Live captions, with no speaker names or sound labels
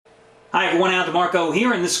Hi everyone, Al DeMarco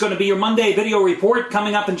here, and this is going to be your Monday video report.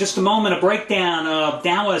 Coming up in just a moment, a breakdown of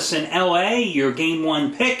Dallas and LA, your Game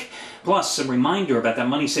 1 pick, plus a reminder about that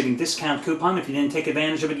money-saving discount coupon. If you didn't take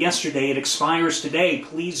advantage of it yesterday, it expires today.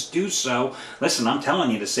 Please do so. Listen, I'm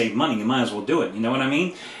telling you to save money. You might as well do it. You know what I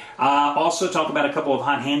mean? Also talk about a couple of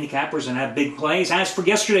hot handicappers and have big plays. As for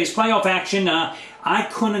yesterday's playoff action, I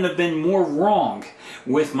couldn't have been more wrong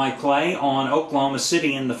with my play on Oklahoma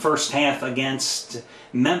City in the first half against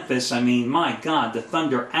Memphis. I mean, my God, the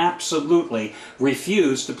Thunder absolutely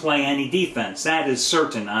refused to play any defense. That is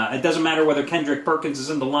certain. It doesn't matter whether Kendrick Perkins is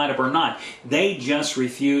in the lineup or not. They just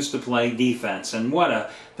refused to play defense. And what a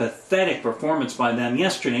pathetic performance by them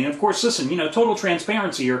yesterday. And of course, listen, you know, total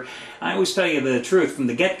transparency here. I always tell you the truth from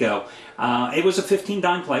the get-go. It was a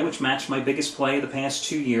 15-dime play, which matched my biggest play of the past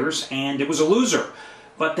 2 years, and it was a loser.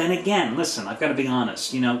 But then again, listen, I've got to be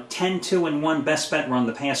honest, you know, 10-2-1 best bet run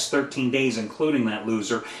the past 13 days, including that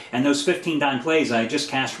loser. And those 15-dime plays, I just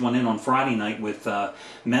cashed one in on Friday night with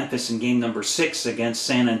Memphis in game number 6 against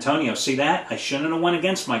San Antonio. See that? I shouldn't have went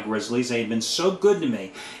against my Grizzlies. They had been so good to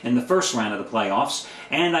me in the first round of the playoffs.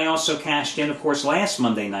 And I also cashed in, of course, last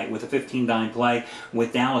Monday night with a 15-dime play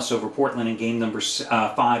with Dallas over Portland in game number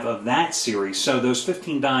 5 of that series. So those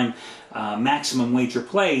 15-dime maximum wager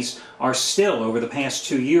plays are still, over the past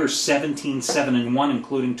 2 years, 17-7-1,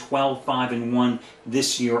 including 12-5-1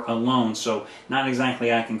 this year alone. So not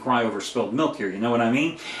exactly I can cry over spilled milk here, you know what I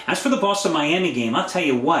mean? As for the Boston-Miami game, I'll tell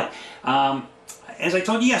you what, as I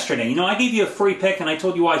told you yesterday, you know, I gave you a free pick and I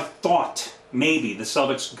told you I thought maybe the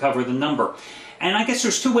Celtics could cover the number. And I guess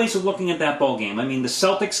there's two ways of looking at that ball game. I mean, the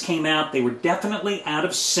Celtics came out, they were definitely out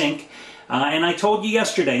of sync. And I told you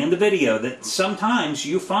yesterday in the video that sometimes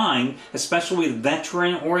you find, especially with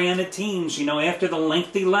veteran-oriented teams, you know, after the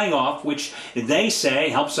lengthy layoff, which they say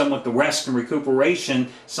helps them with the rest and recuperation,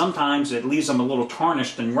 sometimes it leaves them a little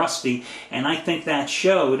tarnished and rusty, and I think that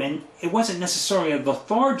showed. And it wasn't necessarily a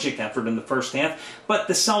lethargic effort in the first half, but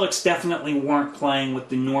the Celtics definitely weren't playing with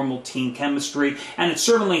the normal team chemistry, and it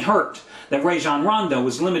certainly hurt that Rajon Rondo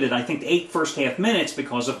was limited, I think, to 8 first-half minutes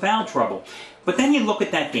because of foul trouble. But then you look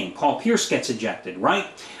at that game. Paul Pierce gets ejected, right?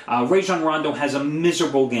 Rajon Rondo has a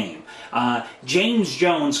miserable game. James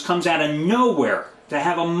Jones comes out of nowhere to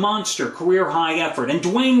have a monster career-high effort. And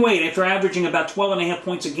Dwayne Wade, after averaging about 12.5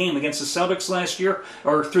 points a game against the Celtics last year,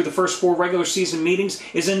 or through the first 4 regular season meetings,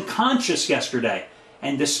 is unconscious yesterday.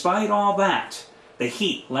 And despite all that, the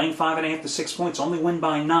Heat, laying 5.5 to 6 points, only win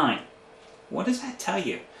by 9. What does that tell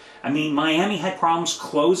you? I mean, Miami had problems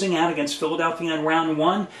closing out against Philadelphia in round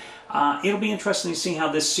 1. It'll be interesting to see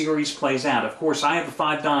how this series plays out. Of course, I have a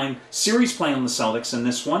 5-dime series play on the Celtics in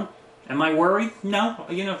this one. Am I worried? No.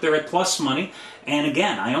 You know, they're at plus money. And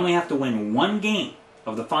again, I only have to win 1 game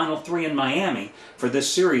of the final 3 in Miami for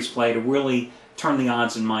this series play to really turn the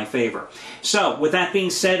odds in my favor. So, with that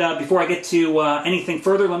being said, before I get to anything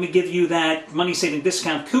further, let me give you that money-saving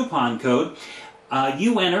discount coupon code.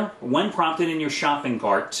 You enter, when prompted in your shopping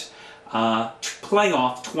cart,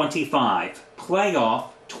 playoff 25. Playoff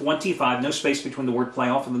 25, no space between the word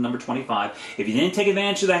playoff and the number 25. If you didn't take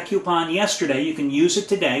advantage of that coupon yesterday, you can use it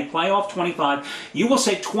today, playoff 25. You will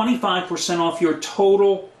save 25% off your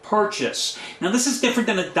total purchase. Now, this is different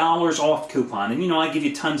than a $1 off coupon, and you know I give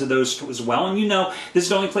you tons of those as well, and you know this is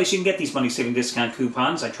the only place you can get these money-saving discount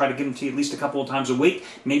coupons. I try to give them to you at least a couple of times a week,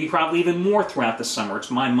 maybe probably even more throughout the summer. It's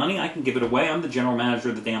my money. I can give it away. I'm the general manager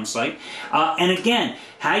of the damn site. And again,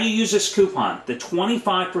 how you use this coupon, the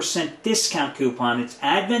 25% discount coupon, it's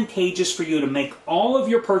advantageous for you to make all of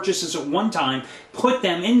your purchases at one time, put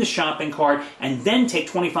them in the shopping cart, and then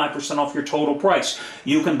take 25% off your total price.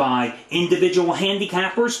 You can buy individual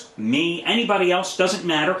handicappers, me, anybody else, doesn't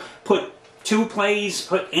matter. Put 2 plays,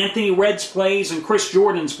 put Anthony Redd's plays and Chris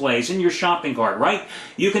Jordan's plays in your shopping cart, right?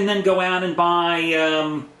 You can then go out and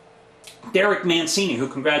buy Derek Mancini, who,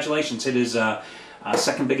 congratulations, hit his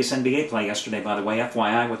second biggest NBA play yesterday, by the way,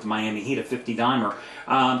 FYI, with the Miami Heat, a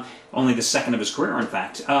 50-dimer. Only the second of his career, in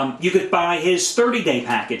fact. You could buy his 30-day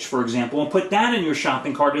package, for example, and put that in your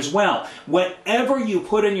shopping cart as well. Whatever you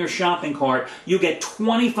put in your shopping cart, you get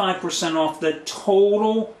 25% off the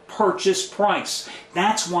total purchase price.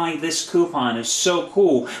 That's why this coupon is so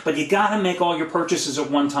cool, but you got to make all your purchases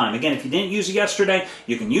at one time. Again, if you didn't use it yesterday,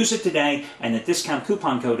 you can use it today, and the discount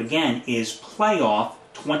coupon code, again, is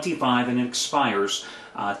PLAYOFF25, and it expires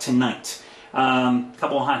tonight.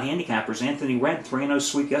 Couple of hot handicappers. Anthony Redd, 3-0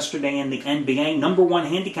 sweep yesterday in the NBA. #1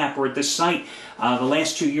 handicapper at this site the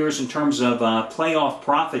last 2 years in terms of playoff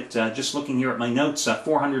profit. Just looking here at my notes,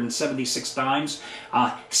 476 dimes.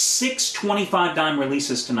 6 25-dime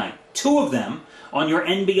releases tonight. 2 of them on your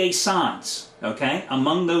NBA sides. Okay,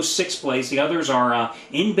 among those 6 plays, the others are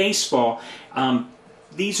in baseball.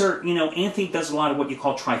 These are, Anthony does a lot of what you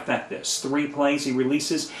call trifectas. 3 plays he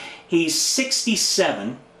releases. He's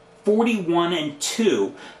 67, 41, and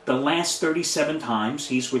 2 the last 37 times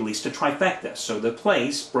he's released a trifecta. So the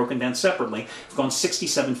plays, broken down separately, have gone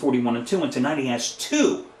 67, 41, and 2. And tonight he has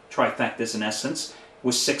 2 trifectas in essence,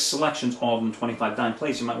 with 6 selections, all of them 25 dime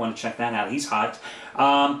plays. You might want to check that out. He's hot.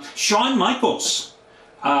 Shawn Michaels,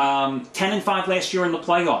 10-5 last year in the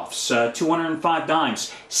playoffs, 205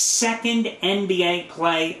 dimes. Second NBA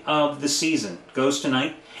play of the season goes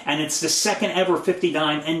tonight, and it's the second ever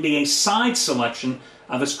 50-dime NBA side selection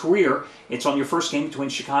of his career. It's on your first game between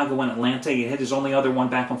Chicago and Atlanta. He hit his only other one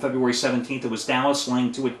back on February 17th. It was Dallas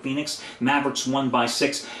laying 2 at Phoenix. Mavericks won by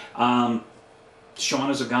 6. Shawn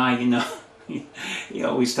is a guy, he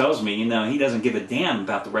always tells me, he doesn't give a damn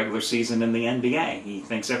about the regular season in the NBA. He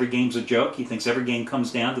thinks every game's a joke. He thinks every game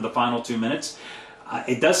comes down to the final 2 minutes.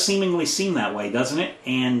 It does seemingly seem that way, doesn't it?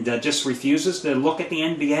 And just refuses to look at the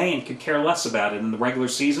NBA and could care less about it in the regular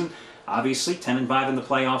season. Obviously, 10-5 in the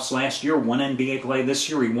playoffs last year, 1 NBA play this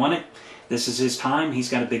year. He won it. This is his time. He's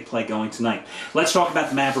got a big play going tonight. Let's talk about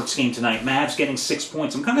the Mavericks game tonight. Mavs getting 6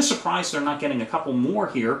 points. I'm kind of surprised they're not getting a couple more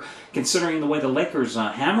here, considering the way the Lakers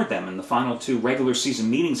hammered them in the final 2 regular season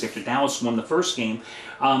meetings after Dallas won the first game.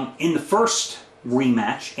 In the first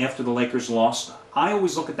rematch, after the Lakers lost, I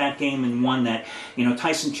always look at that game and one that,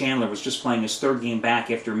 Tyson Chandler was just playing his 3rd game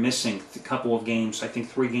back after missing a couple of games, I think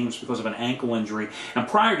 3 games because of an ankle injury. And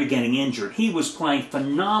prior to getting injured, he was playing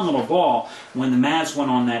phenomenal ball when the Mavs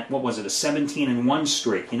went on that, a 17-1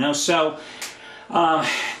 streak, So,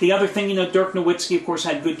 the other thing, Dirk Nowitzki, of course,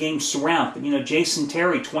 had good games throughout. But, Jason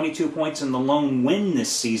Terry, 22 points in the lone win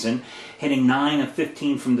this season, hitting 9 of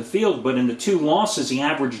 15 from the field. But in the 2 losses, he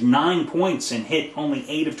averaged 9 points and hit only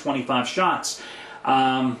 8 of 25 shots.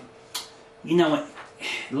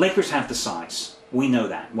 Lakers have the size. We know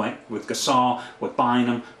that, right? With Gasol, with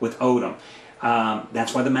Bynum, with Odom.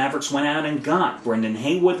 That's why the Mavericks went out and got Brendan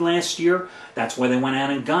Haywood last year. That's why they went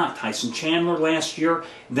out and got Tyson Chandler last year.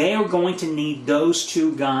 They are going to need those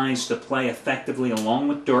 2 guys to play effectively along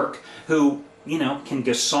with Dirk, who, can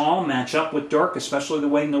Gasol match up with Dirk, especially the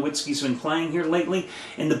way Nowitzki's been playing here lately?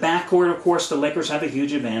 In the backcourt, of course, the Lakers have a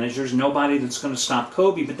huge advantage. There's nobody that's going to stop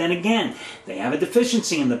Kobe. But then again, they have a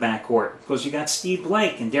deficiency in the backcourt because you got Steve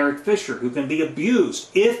Blake and Derek Fisher who can be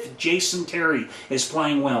abused if Jason Terry is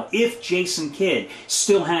playing well, if Jason Kidd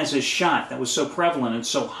still has his shot that was so prevalent and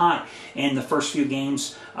so hot in the first few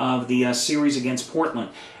games of the series against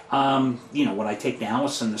Portland. Would I take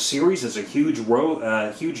Dallas in the series as a huge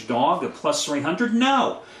dog at plus 300?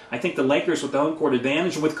 No. I think the Lakers with the home court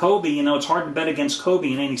advantage. With Kobe, it's hard to bet against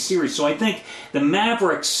Kobe in any series. So I think the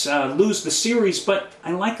Mavericks lose the series, but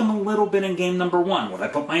I like them a little bit in game number 1. Would I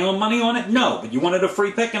put my own money on it? No. But you wanted a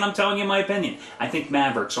free pick, and I'm telling you my opinion. I think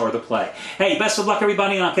Mavericks are the play. Hey, best of luck,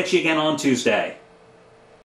 everybody, and I'll catch you again on Tuesday.